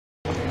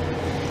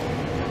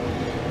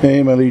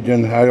Hey my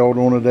Legion, how y'all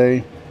doing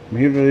today? I'm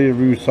here today to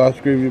review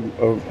sausage gravy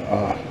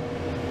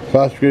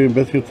and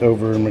biscuits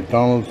over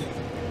McDonald's.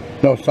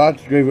 No,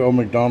 sausage gravy over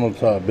McDonald's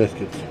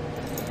biscuits.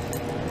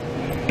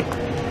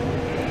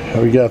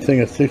 We got a thing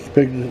of 6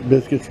 big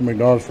biscuits from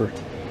McDonald's for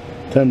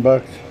 $10.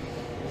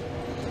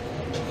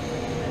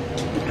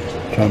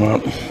 Try them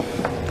out.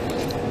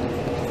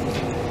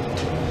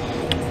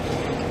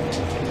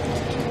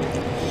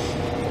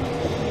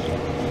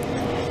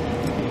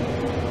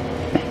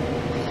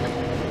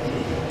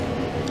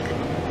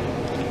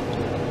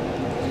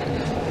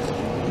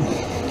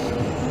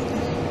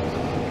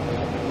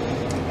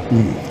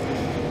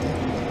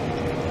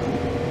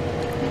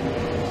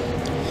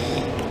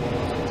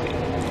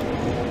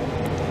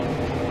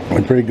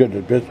 They're pretty good.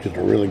 The biscuits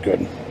are really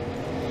good.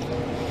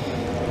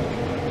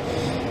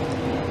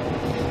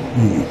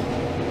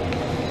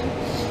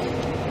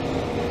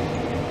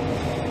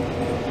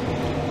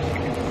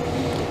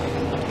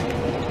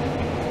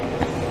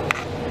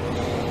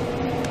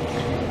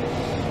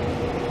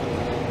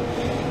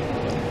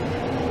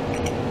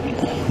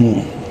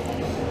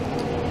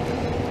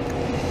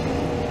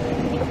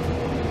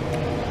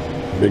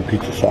 Big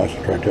piece of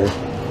sausage right there.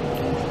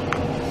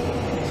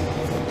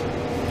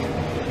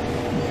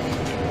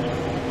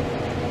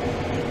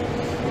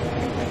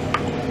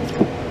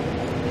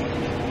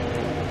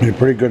 They're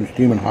pretty good and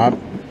steaming hot.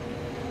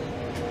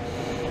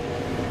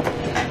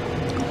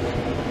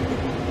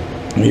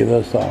 Give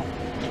this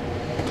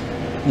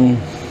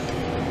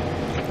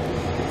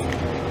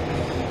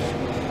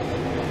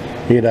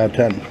 8 out of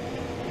 10.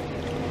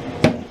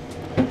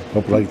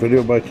 Hope you like the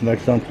video. Bye till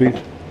next time, please.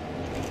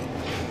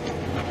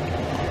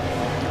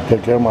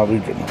 Take care of my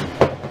Legion.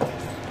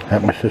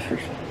 At my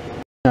sister's.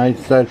 I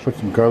decided to put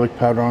some garlic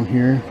powder on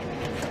here.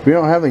 We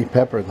don't have any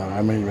pepper though.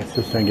 I mean, my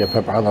sister didn't get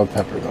pepper. I love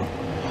pepper though.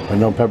 But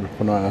no pepper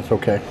put on, that's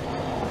okay.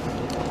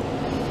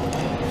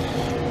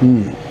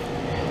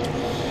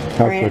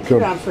 That's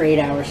Put on for 8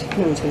 hours.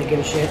 No one's gonna give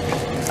a shit.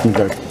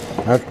 Okay,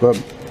 that's good.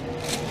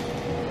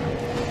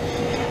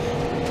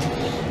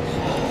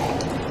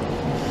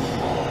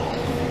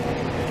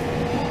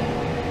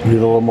 Need a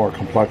little more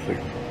complexity.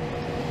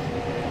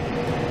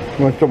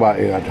 Well, it's still about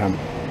 8 out of 10.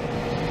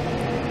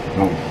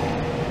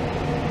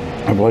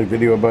 I like the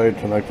video about it.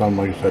 Till next time,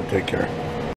 like I said, take care.